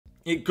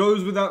It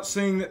goes without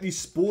saying that the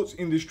sports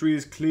industry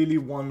is clearly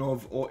one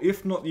of, or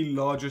if not the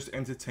largest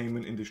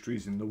entertainment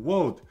industries in the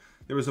world.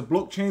 There is a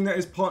blockchain that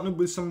is partnered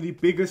with some of the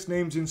biggest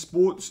names in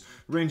sports,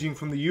 ranging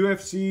from the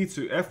UFC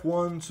to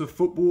F1 to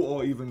football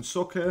or even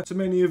soccer. To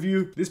many of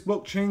you, this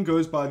blockchain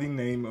goes by the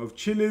name of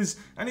Chiliz,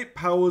 and it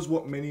powers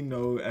what many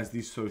know as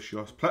the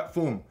Socios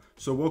platform.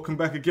 So welcome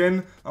back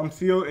again. I'm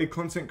Theo, a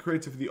content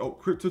creator for the Alt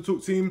Crypto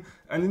Talk team,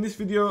 and in this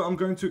video I'm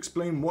going to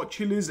explain what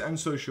Chiliz and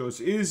Socios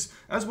is,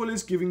 as well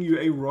as giving you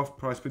a rough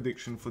price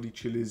prediction for the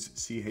Chiliz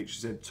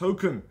CHZ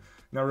token.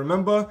 Now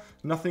remember,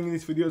 nothing in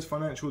this video is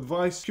financial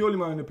advice, purely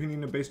my own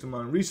opinion and based on my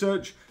own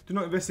research. Do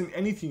not invest in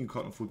anything you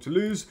can't afford to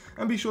lose,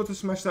 and be sure to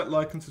smash that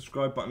like and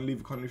subscribe button,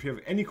 leave a comment if you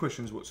have any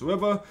questions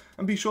whatsoever,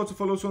 and be sure to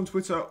follow us on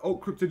Twitter at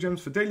AltCryptoGems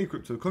for daily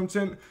crypto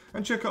content,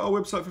 and check out our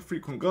website for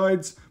frequent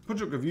guides,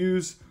 project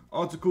reviews,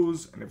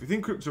 articles, and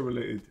everything crypto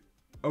related.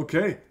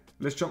 Okay.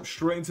 Let's jump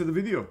straight into the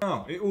video.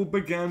 Now, it all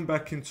began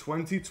back in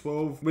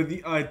 2012 where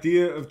the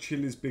idea of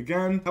Chiliz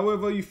began.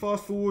 However, you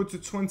fast forward to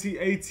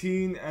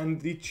 2018 and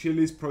the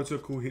Chiliz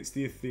protocol hits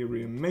the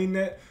Ethereum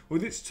mainnet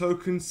with its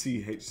token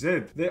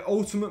CHZ. Their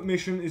ultimate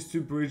mission is to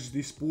bridge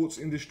the sports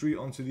industry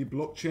onto the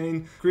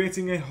blockchain,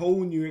 creating a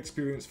whole new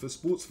experience for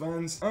sports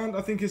fans. And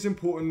I think it's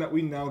important that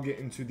we now get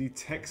into the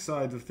tech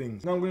side of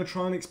things. Now, I'm going to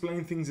try and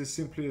explain things as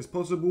simply as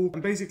possible.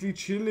 And basically,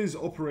 Chiliz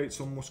operates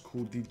on what's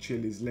called the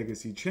Chiliz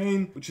legacy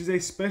chain, which is a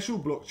special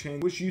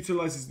blockchain which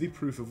utilizes the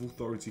proof of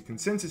authority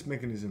consensus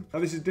mechanism. Now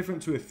this is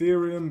different to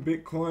Ethereum,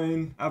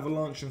 Bitcoin,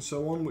 Avalanche and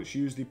so on, which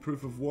use the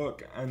proof of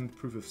work and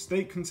proof of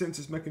stake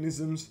consensus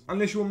mechanisms.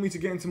 Unless you want me to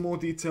get into more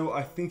detail,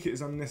 I think it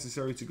is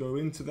unnecessary to go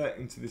into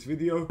this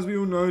video. As we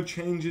all know,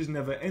 change is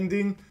never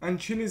ending, and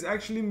Chiliz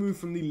actually moved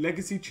from the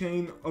legacy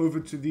chain over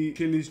to the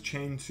Chiliz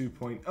chain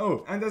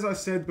 2.0. And as I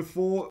said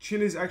before,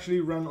 Chiliz actually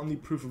ran on the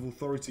proof of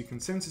authority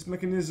consensus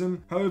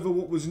mechanism. However,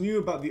 what was new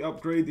about the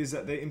upgrade is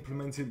that they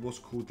implemented what's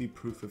called the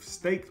proof of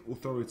staked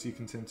authority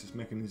consensus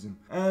mechanism.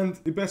 And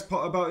the best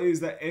part about it is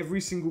that every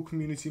single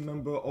community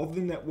member of the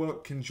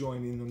network can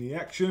join in on the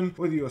action.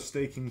 Whether you're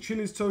staking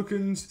Chiliz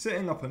tokens,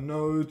 setting up a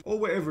node, or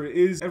whatever it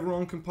is,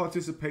 everyone can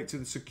participate to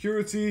the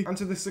security and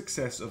to the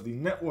success of the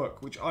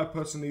network, which I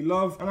personally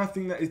love, and I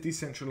think that is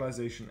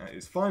decentralization at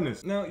its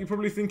finest. Now, you're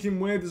probably thinking,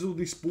 where does all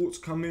these sports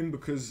come in?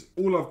 Because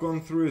all I've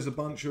gone through is a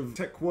bunch of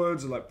tech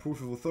words like proof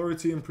of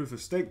authority and proof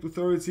of staked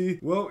authority.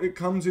 Well, it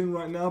comes in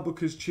right now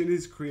because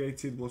Chiliz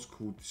created what's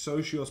called the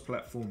Socios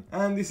platform,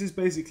 and this is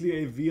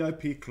basically a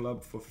VIP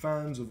club for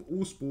fans of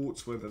all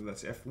sports, whether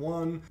that's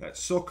F1, that's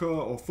soccer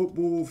or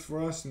football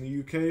for us in the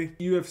UK,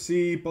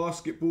 UFC,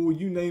 basketball,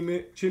 you name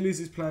it. Chiliz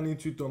is planning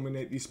to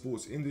dominate the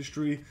sports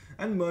industry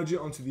and merge it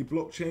onto the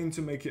blockchain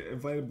to make it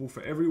available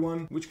for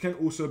everyone, which can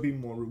also be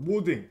more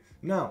rewarding.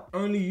 Now,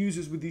 only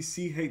users with the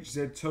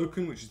CHZ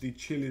token, which is the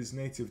Chiliz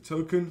native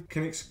token,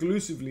 can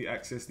exclusively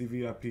access the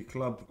VIP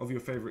club of your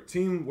favorite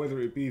team,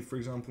 whether it be, for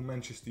example,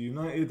 Manchester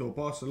United or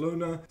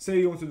Barcelona.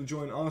 Say you wanted to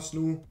join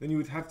Arsenal, then you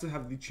would have to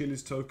have the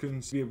Chiliz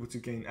tokens to be able to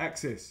gain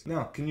access.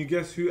 Now, can you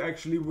guess who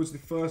actually was the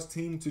first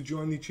team to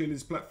join the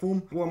Chiliz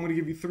platform? Well, I'm going to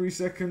give you 3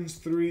 seconds.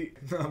 3.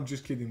 No, I'm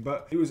just kidding.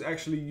 But it was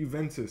actually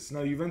Juventus.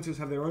 Now, Juventus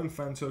have their own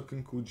fan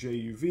token called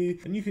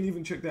JUV, and you can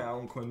even check that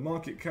out on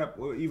CoinMarketCap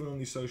or even on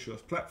the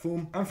Socios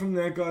platform. And from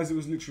there, guys, it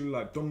was literally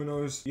like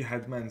dominoes. You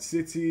had Man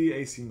City,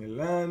 AC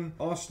Milan,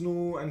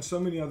 Arsenal, and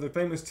so many other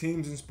famous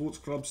teams and sports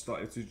clubs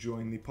started to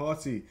join the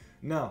party.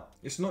 Now,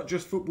 it's not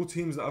just football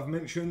teams that I've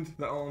mentioned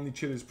that are on the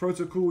Chiliz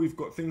protocol. We've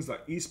got things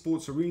like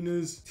esports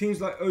arenas,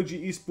 teams like OG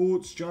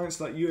Esports,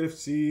 giants like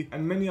UFC,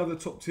 and many other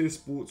top tier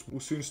sports will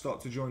soon start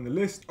to join the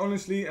list.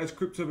 Honestly, as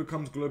crypto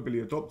becomes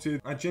globally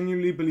adopted, I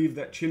genuinely believe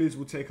that Chiliz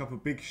will take up a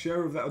big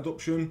share of that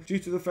adoption due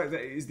to the fact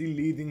that it is the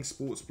leading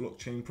sports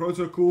blockchain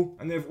protocol,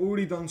 and they've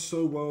already done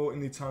so well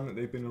in the time that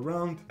they've been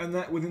around, and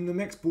that within the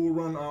next bull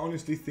run, I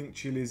honestly think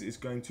Chiliz is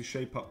going to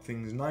shape up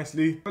things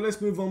nicely. But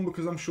let's move on,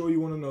 because I'm sure you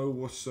want to know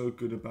what's so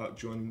good about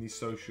joining the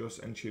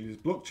Socios and Chiliz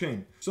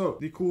blockchain. So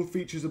the cool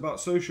features about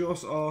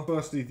Socios are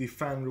firstly the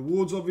fan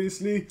rewards,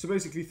 obviously. So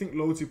basically think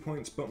loyalty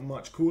points, but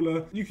much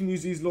cooler. You can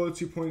use these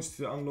loyalty points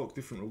to unlock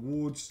different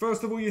rewards.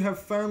 First of all, you have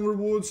fan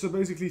rewards. So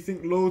basically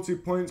think loyalty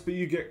points, but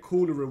you get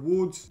cooler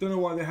rewards. Don't know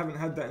why they haven't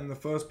had that in the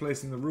first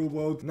place in the real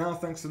world. Now,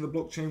 thanks to the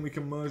blockchain, we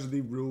can merge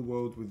the real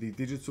world with the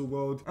digital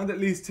world and at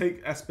least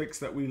take aspects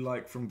that we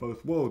like from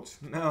both worlds.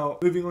 Now,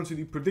 moving on to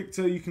the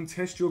predictor, you can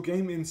test your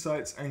game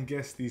insights and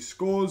guess these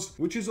scores,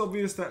 which is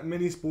obvious that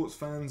many sports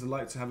fans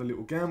like to have a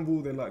little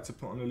gamble. They like to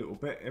put on a little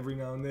bet every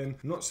now and then.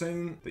 I'm not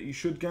saying that you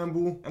should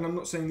gamble, and I'm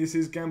not saying this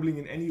is gambling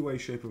in any way,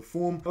 shape or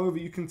form. However,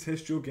 you can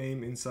test your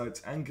game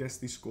insights and guess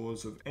the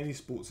scores of any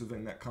sports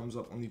event that comes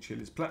up on the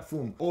Chiliz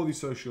platform, or the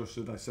Socios,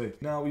 should I say.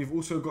 Now, we've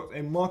also got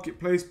a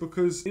marketplace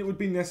because it would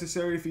be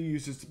necessary for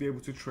users to be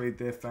able to trade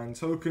their fan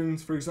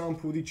tokens. For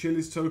example, the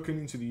Chiliz token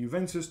into the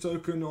Juventus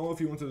token, or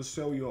if you wanted to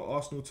sell your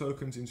Arsenal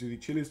tokens into the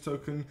Chiliz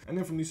token, and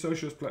then from the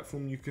Socios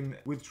platform, you can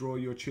withdraw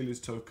your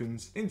Chiliz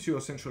tokens into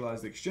your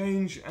centralized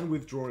exchange and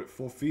withdraw it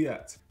for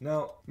fiat.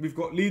 Now, we've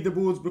got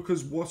leaderboards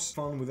because what's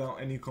fun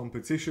without any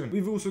competition?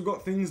 We've also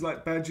got things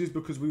like badges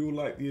because we all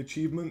like the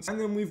achievements. And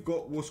then we've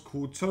got what's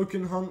called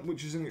Token Hunt,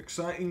 which is an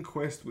exciting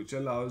quest which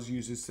allows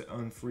users to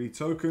earn free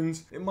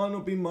tokens. It might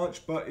not be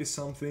much, but it's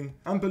something.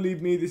 And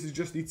believe me, this is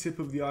just the tip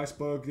of the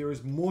iceberg. There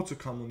is more to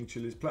come on the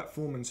Chiliz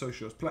platform and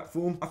Socios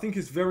platform. I think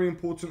it's very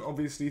important,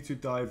 obviously, to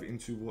dive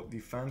into what the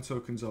fan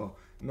tokens are.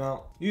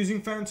 Now,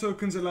 using fan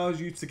tokens allows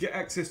you to get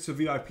access to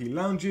VIP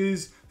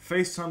lounges,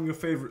 FaceTime your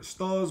favorite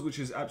stars, which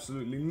is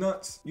absolutely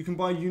nuts. You can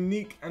buy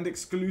unique and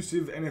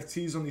exclusive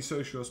NFTs on the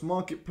Socios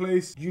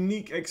marketplace,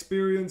 unique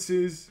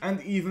experiences,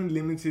 and even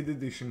limited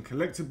edition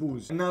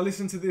collectibles. And now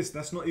listen to this,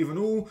 that's not even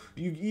all.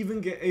 You even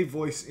get a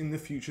voice in the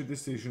future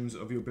decisions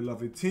of your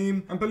beloved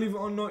team. And believe it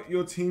or not,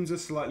 your teams are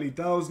slightly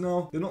DAOs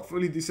now. They're not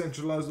fully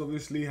decentralized,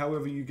 obviously.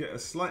 However, you get a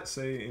slight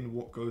say in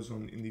what goes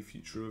on in the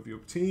future of your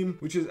team,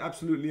 which is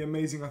absolutely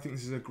amazing. I think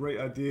this is a great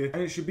idea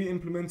and it should be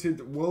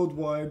implemented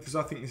worldwide because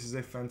I think this is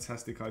a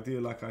fantastic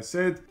idea, like I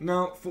said.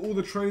 Now, for all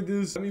the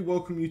traders, let me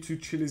welcome you to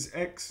Chiliz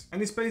X,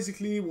 and it's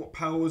basically what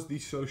powers the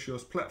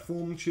Socios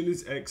platform,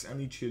 Chiliz X and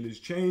the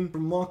Chiliz chain,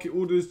 from market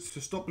orders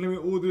to stop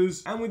limit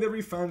orders, and with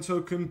every fan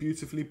token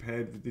beautifully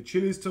paired with the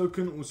Chiliz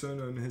token, also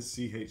known as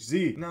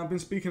CHZ. Now, I've been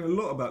speaking a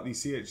lot about the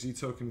CHZ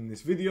token in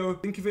this video.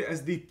 Think of it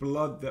as the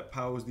blood that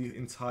powers the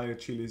entire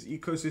Chiliz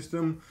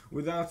ecosystem.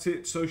 Without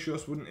it,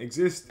 Socios wouldn't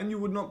exist, and you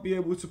would not be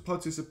able to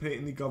participate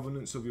in the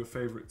governance of your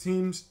favorite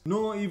teams,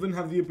 nor even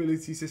have the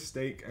ability to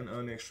stake and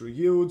earn extra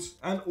yields,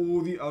 and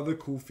all the other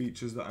cool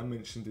features that I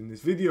mentioned in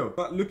this video.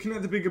 But looking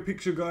at the bigger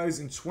picture, guys,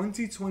 in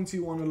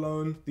 2021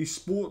 alone, the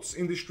sports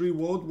industry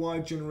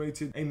worldwide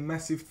generated a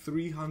massive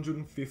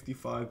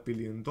 $355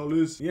 billion.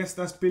 Yes,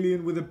 that's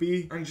billion with a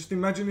B. And just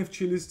imagine if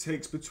Chiliz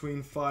takes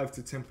between 5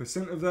 to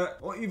 10% of that,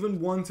 or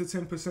even 1 to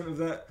 10% of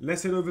that.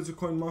 Let's head over to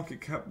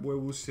CoinMarketCap where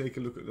we'll take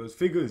a look at those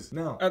figures.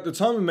 Now, at the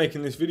time of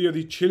making this video,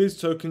 the Chiliz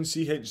token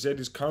CHZ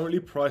is currently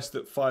priced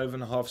at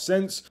 5.5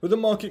 cents with a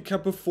market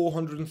cap of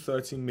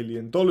 $430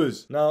 million.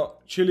 Now,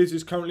 Chiliz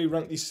is currently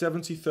ranked the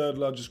 73rd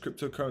largest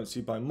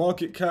cryptocurrency by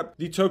market cap.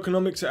 The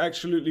tokenomics are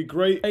absolutely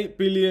great.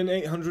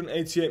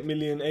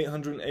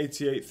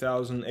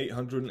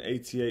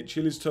 8,888,888,888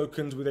 Chiliz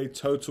tokens with a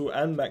total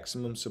and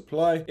maximum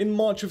supply. In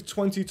March of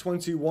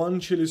 2021,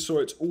 Chiliz saw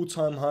its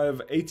all-time high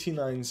of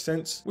 89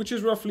 cents, which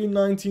is roughly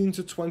 19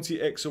 to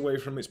 20x away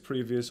from its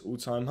previous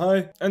all-time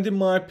high. And in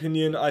my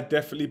opinion, I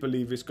definitely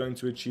believe it's going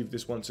to achieve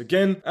this once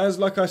again. As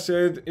like I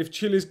said, if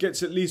Chiliz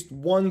gets at least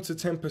 1 to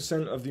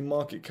 10% of the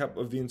market cap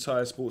of the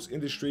entire sports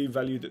industry,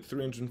 valued at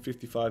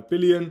 355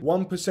 billion,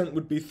 1%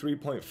 would be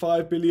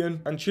 3.5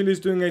 billion, and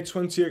Chiliz doing a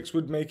 20x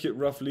would make it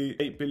roughly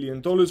 $8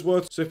 billion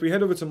worth. So if we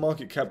head over to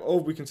market cap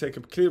of, we can take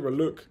a clearer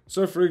look.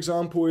 So for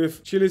example,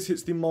 if Chiliz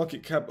hits the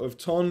market cap of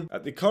TON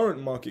at the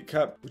current market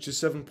cap, which is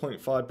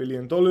 $7.5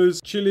 billion,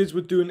 Chiliz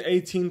would do an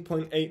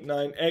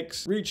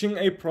 18.89x, reaching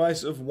a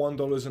price of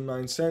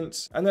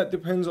 $1.09, and that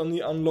depends on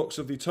the unlocks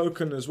of the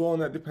token as well,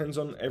 and that depends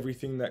on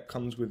everything that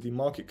comes with the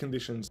market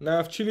conditions. Now,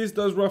 if Chiliz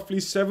does roughly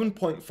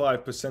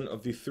 7.5%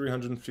 of the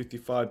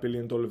 $355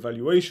 billion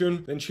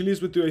valuation, then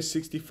Chiliz would do a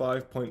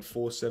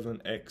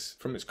 65.47x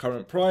from its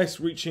current price,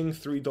 reaching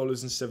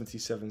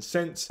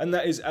 $3.77, and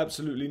that is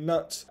absolutely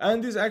nuts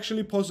and is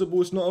actually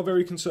possible. It's not a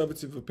very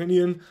conservative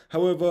opinion.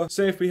 However,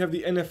 say if we have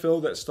the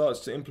NFL that starts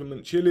to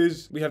implement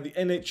Chiliz, we have the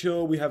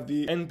NHL, we have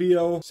the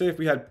NBL, say if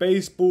we had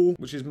baseball,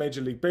 which is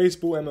Major League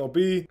Baseball,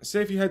 MLB,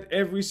 say if you had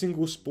every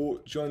single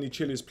sport join the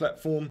Chiliz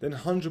platform, then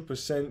 100%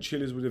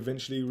 Chiliz would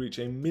eventually reach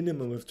a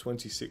minimum of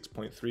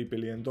 $26.3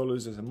 billion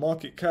as a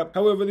market cap.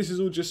 However, this is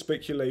all just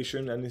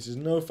speculation and this is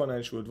no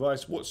financial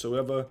advice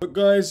whatsoever. But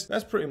guys,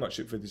 that's pretty much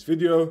it for this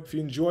video. If you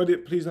enjoyed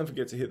it, please don't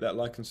forget to hit that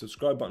like and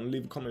subscribe button.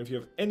 Leave a comment if you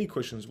have any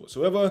questions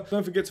whatsoever.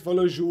 Don't forget to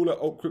follow Jules at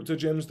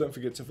AltCryptoGems. Don't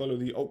forget to follow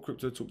the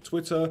AltCryptoTalk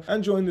Twitter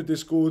and join the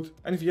Discord.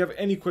 And if you have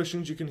any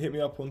questions, you can hit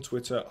me up on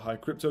Twitter at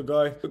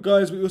HiCryptoGuy. But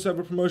guys, we also have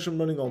a promotion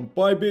running on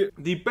Bybit,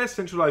 the best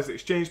centralized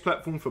exchange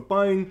platform for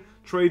buying,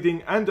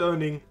 trading and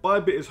earning.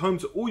 Bybit is home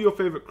to all your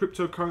favorite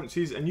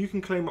cryptocurrencies, and you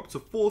can claim up to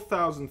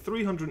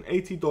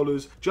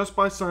 $4,380 just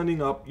by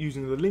signing up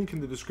using the link in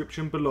the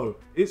description below.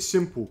 It's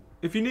simple.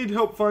 If you need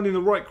help finding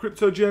the right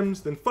crypto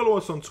gems, then follow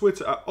us on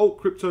Twitter at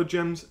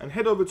AltCryptoGems and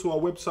head over to our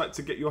website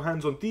to get your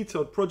hands on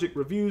detailed project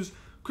reviews,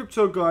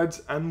 crypto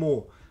guides and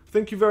more.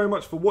 Thank you very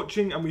much for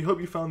watching, and we hope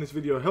you found this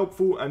video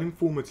helpful and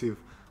informative.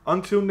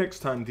 Until next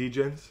time,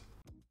 D-Gens.